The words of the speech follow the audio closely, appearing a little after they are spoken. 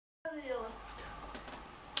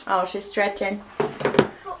Oh, she's stretching.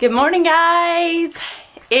 Good morning, guys.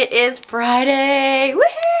 It is Friday.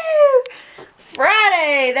 Woohoo!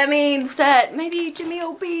 Friday. That means that maybe Jimmy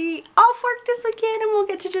will be off work this weekend and we'll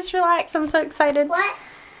get to just relax. I'm so excited. What?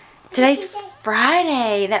 Today's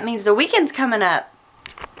Friday. That means the weekend's coming up.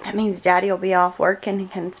 That means Daddy will be off work and he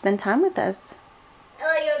can spend time with us.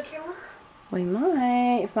 Oh, you okay? We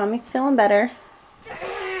might, if Mommy's feeling better.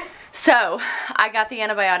 So, I got the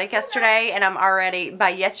antibiotic yesterday and I'm already, by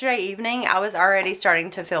yesterday evening, I was already starting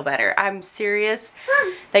to feel better. I'm serious.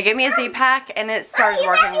 They gave me a Z-Pack and it started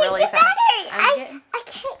working really fast. I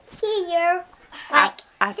can't hear you.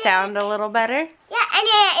 I sound a little better? Yeah,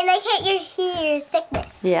 and I can't hear your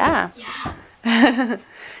sickness. Yeah.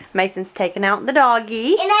 Mason's taking out the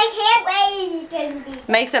doggy. And I can't wait it's gonna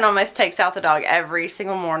be. Mason almost takes out the dog every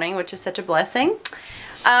single morning, which is such a blessing.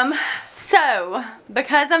 So,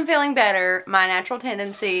 because I'm feeling better, my natural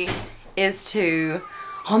tendency is to,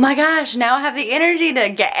 oh my gosh, now I have the energy to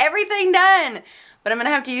get everything done. But I'm going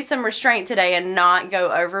to have to use some restraint today and not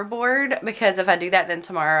go overboard, because if I do that, then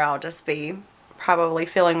tomorrow I'll just be probably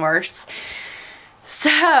feeling worse.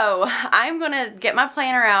 So, I'm going to get my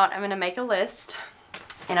planner out. I'm going to make a list,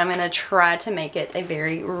 and I'm going to try to make it a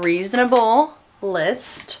very reasonable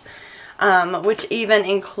list, which even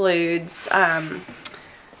includes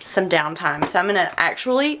some downtime. So I'm going to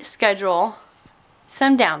actually schedule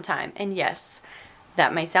some downtime. And yes,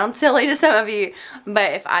 that may sound silly to some of you,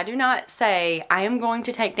 but if I do not say I am going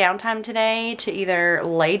to take downtime today to either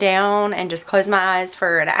lay down and just close my eyes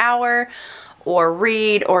for an hour or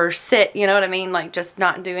read or sit, you know what I mean, like just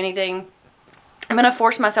not do anything, I'm going to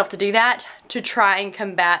force myself to do that to try and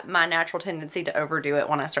combat my natural tendency to overdo it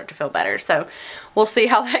when I start to feel better. So we'll see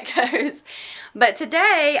how that goes. But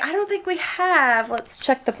today, I don't think we have, let's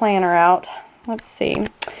check the planner out. Let's see.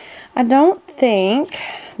 I don't think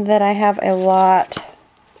that I have a lot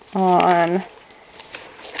on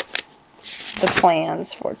the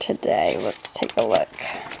plans for today. Let's take a look.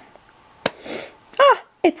 Ah,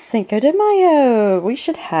 it's Cinco de Mayo. We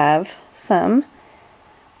should have some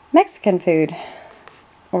Mexican food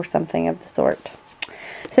or something of the sort.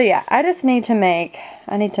 So yeah, I just need to make,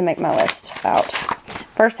 my list out.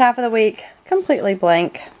 First half of the week, completely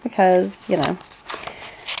blank because, you know,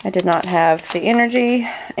 I did not have the energy.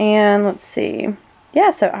 And let's see.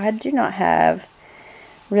 Yeah, so I do not have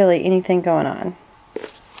really anything going on.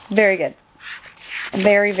 Very good.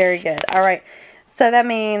 Very, very good. All right. So that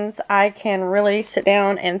means I can really sit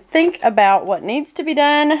down and think about what needs to be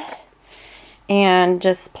done and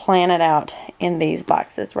just plan it out in these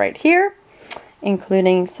boxes right here,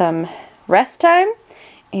 including some rest time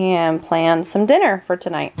and plan some dinner for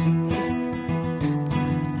tonight.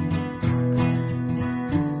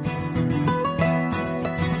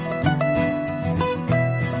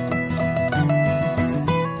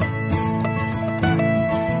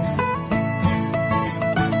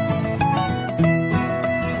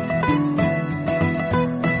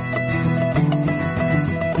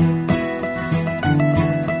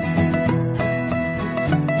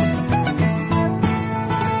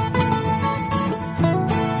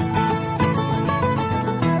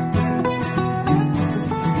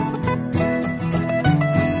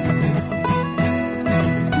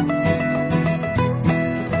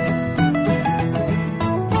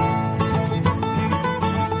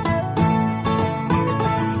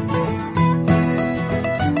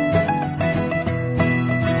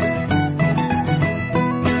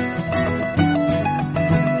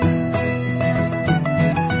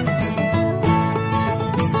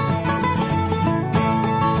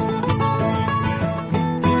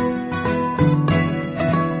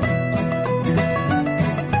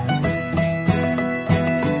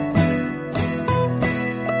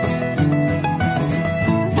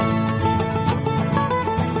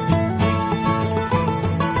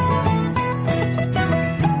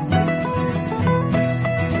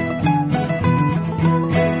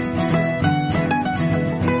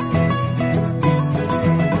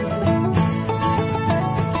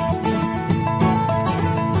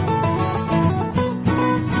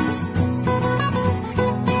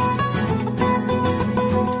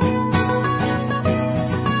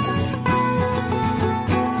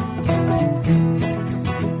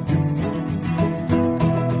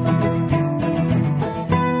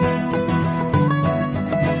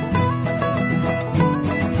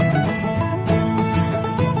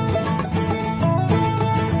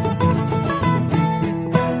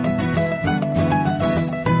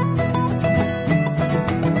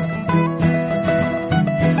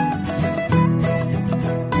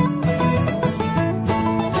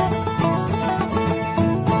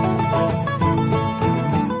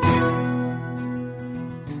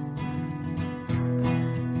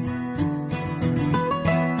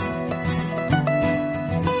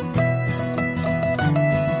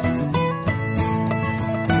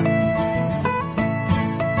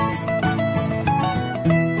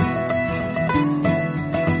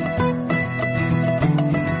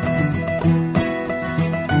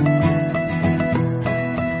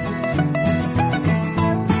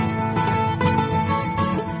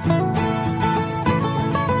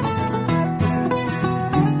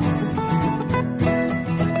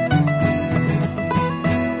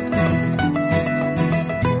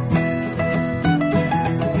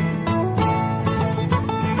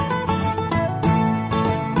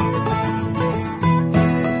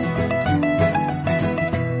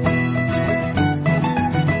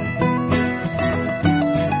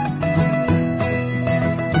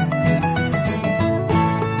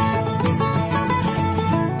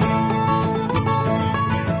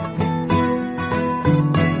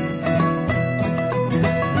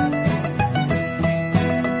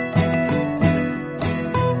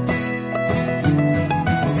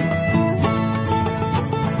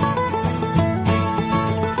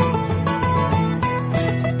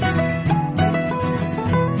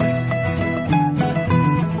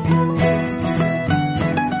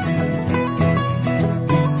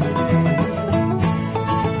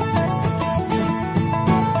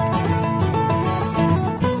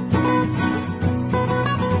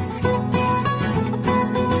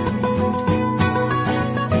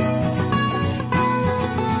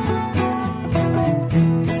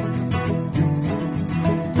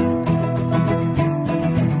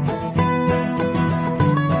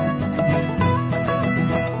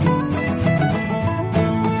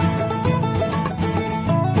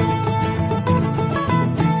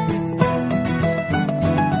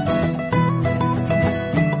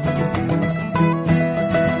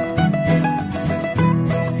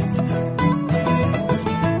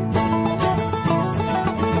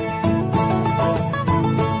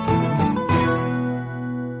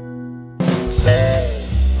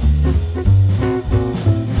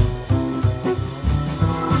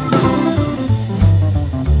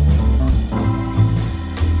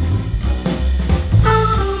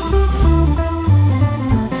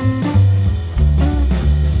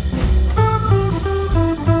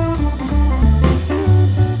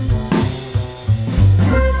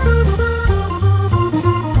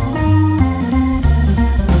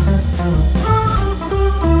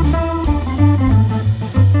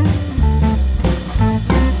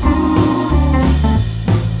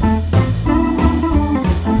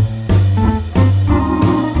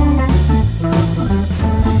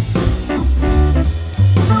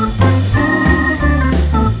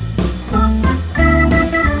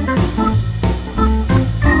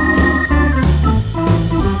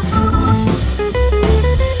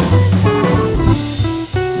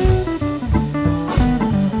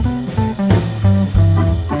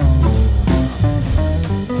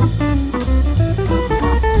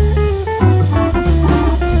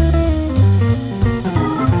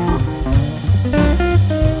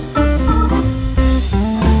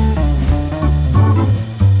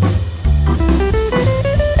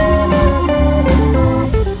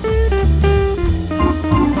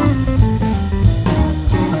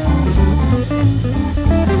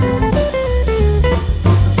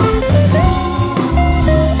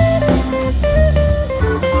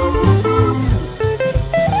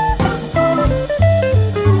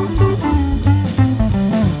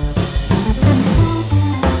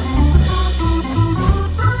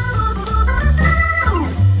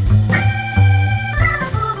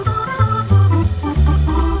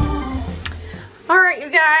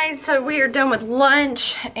 So we are done with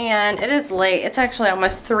lunch and it is late. It's actually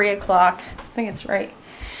almost 3 o'clock. I think it's right.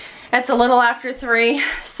 It's a little after 3.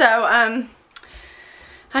 So I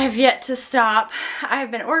have yet to stop. I have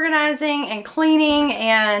been organizing and cleaning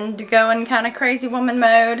and going kind of crazy woman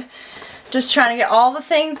mode. Just trying to get all the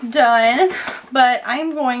things done. But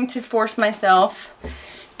I'm going to force myself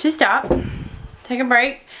to stop, take a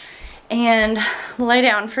break, and lay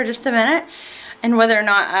down for just a minute. And whether or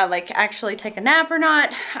not I like actually take a nap or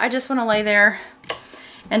not, I just want to lay there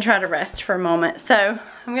and try to rest for a moment. So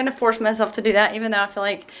I'm going to force myself to do that, even though I feel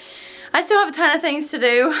like I still have a ton of things to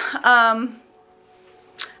do. I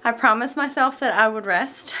promised myself that I would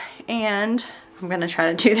rest, and I'm going to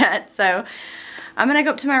try to do that. So I'm going to go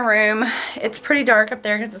up to my room. It's pretty dark up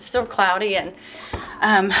there because it's still cloudy, and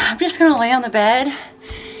I'm just going to lay on the bed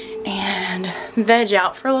and veg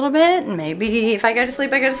out for a little bit, and maybe if I go to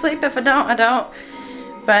sleep, I go to sleep. If I don't, I don't.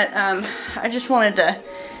 But I just wanted to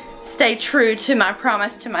stay true to my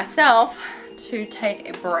promise to myself to take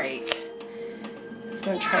a break. So I'm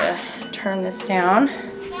going to try to turn this down.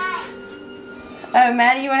 Oh,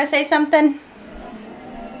 Maddie, you want to say something?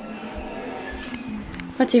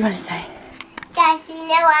 What do you want to say? Guys, you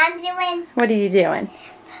know what I'm doing? What are you doing?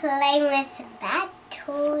 Playing with some bath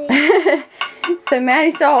toys. So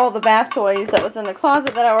Maddie saw all the bath toys that was in the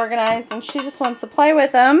closet that I organized, and she just wants to play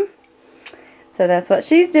with them. So that's what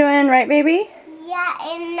she's doing, right, baby? Yeah,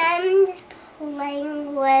 and I'm just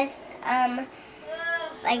playing with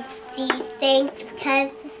like these things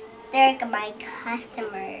because they're like my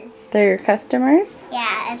customers. They're your customers?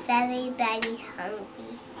 Yeah, if everybody's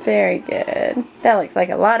hungry. Very good. That looks like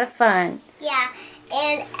a lot of fun. Yeah,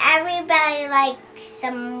 and everybody likes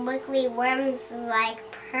some wiggly worms like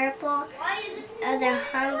purple. Oh, they're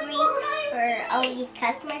hungry. Or all these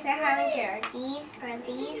customers are hungry. Or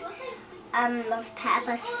these. Of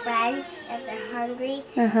Papa's friends if they're hungry.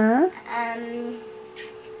 And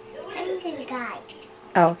these guys.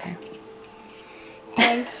 Oh, okay.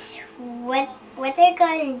 And what they're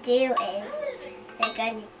going to do is they're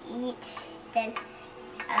going to eat. Then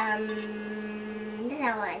this is all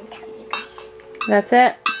I want to tell you guys. That's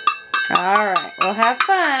it? Alright, well have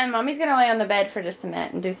fun. Mommy's going to lay on the bed for just a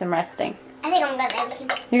minute and do some resting. I think I'm going to lay with you.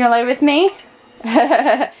 You're going to lay with me?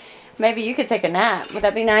 Maybe you could take a nap. Would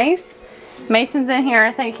that be nice? Mason's in here.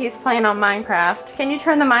 I think he's playing on Minecraft. Can you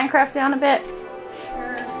turn the Minecraft down a bit?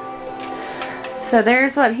 So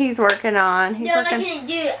there's what he's working on. He's I can't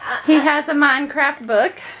do it. He has a Minecraft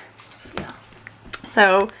book. Yeah.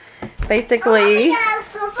 So basically,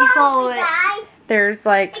 there's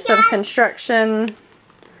like some construction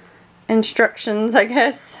instructions, I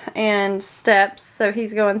guess, and steps. So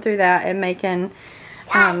he's going through that and making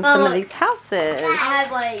some of these houses. I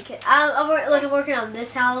have like I'm working on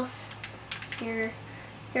this house. Here's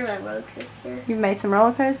my roller coaster. You've made some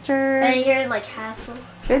roller coasters. And here's my castle.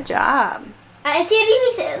 Good job. I see it even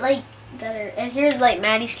makes it like better. And here's like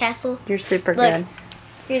Maddie's castle. You're super Look, good.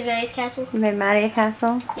 Here's Maddie's castle. You made Maddie a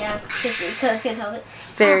castle? Yeah, because I can't help it.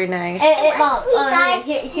 Very nice. Mom,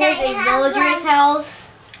 here's a villager's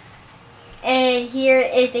house. And here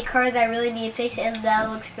is a car that I really need to fix, and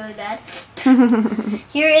that looks really bad.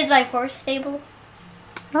 Here is my horse stable.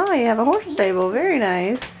 Oh, you have a horse stable. Very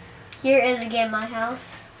nice. Here is again my house.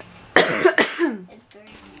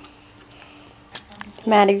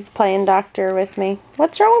 Maddie's playing doctor with me.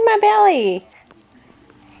 What's wrong with my belly?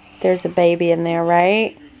 There's a baby in there,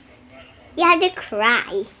 right? You have to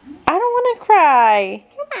cry. I don't want to cry.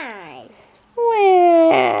 Come on.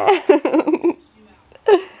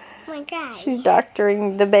 Come on, cry. She's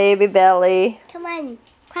doctoring the baby belly. Come on,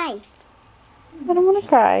 cry. I don't want to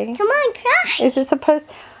cry. Come on, cry. Is it supposed...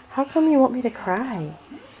 How come you want me to cry?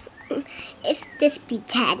 It's just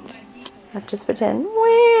pretend. I'll just pretend.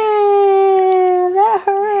 Well, that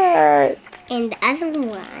hurts. And the other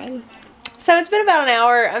one. So it's been about an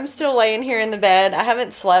hour. I'm still laying here in the bed. I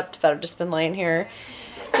haven't slept, but I've just been laying here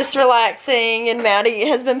just relaxing. And Maddie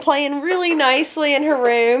has been playing really nicely in her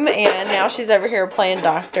room. And now she's over here playing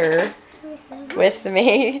doctor with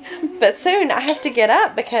me. But soon I have to get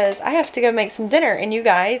up because I have to go make some dinner. And you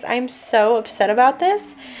guys, I'm so upset about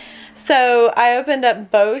this. So I opened up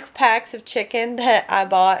both packs of chicken that I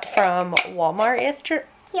bought from Walmart yesterday.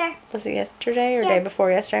 Here. Was it yesterday or day before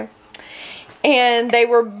yesterday? And they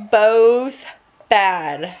were both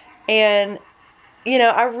bad. And, you know,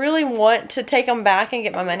 I really want to take them back and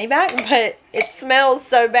get my money back. But it smells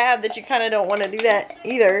so bad that you kind of don't want to do that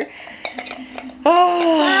either.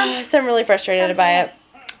 Oh, so I'm really frustrated by it.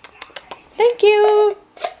 Thank you.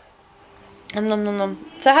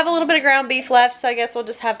 So I have a little bit of ground beef left, so I guess we'll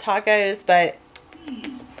just have tacos, but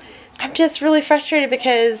I'm just really frustrated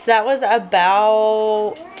because that was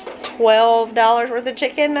about $12 worth of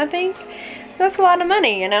chicken, I think. That's a lot of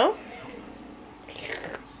money, you know?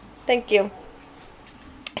 Thank you.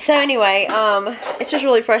 So anyway, it's just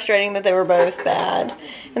really frustrating that they were both bad.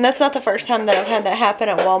 And that's not the first time that I've had that happen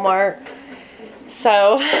at Walmart.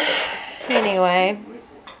 So, anyway,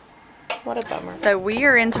 what a bummer. So we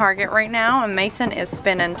are in Target right now, and Mason is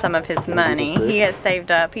spending some of his money. He has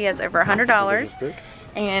saved up. He has over $100.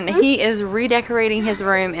 And he is redecorating his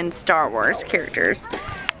room in Star Wars characters.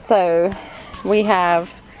 So we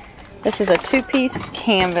have, this is a 2-piece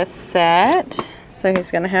canvas set. So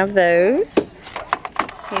he's going to have those.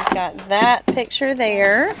 He's got that picture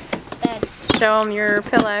there. Show him your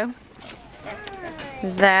pillow.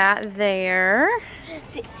 That there.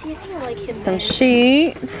 Some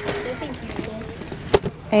sheets.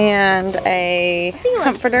 And a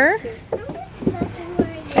comforter.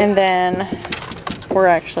 And then we're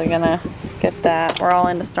actually going to get that. We're all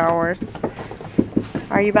into Star Wars.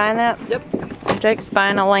 Are you buying that? Yep. Jake's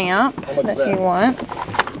buying a lamp that he wants.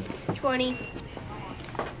 20.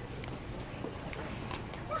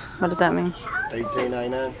 What does that mean?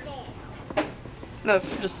 $18.99. No,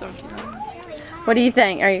 just $17. What do you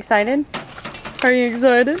think? Are you excited? Are you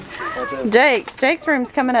excited? Jake's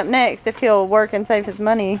room's coming up next if he'll work and save his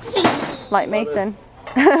money like Mason.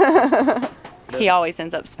 He always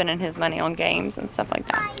ends up spending his money on games and stuff like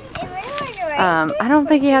that. I don't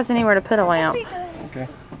think he has anywhere to put a lamp. Okay.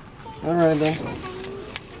 Alright then.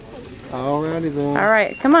 Alrighty then.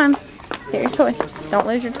 Alright, come on. Get your toy. Don't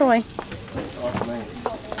lose your toy.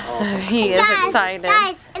 So he is excited.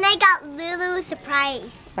 Guys, and I got Lulu's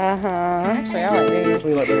surprise. Actually, I like these.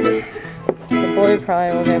 We like those. The blue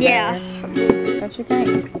probably will go Yeah. better. What you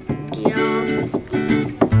think? Yeah.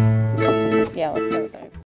 Yeah, let's go with those.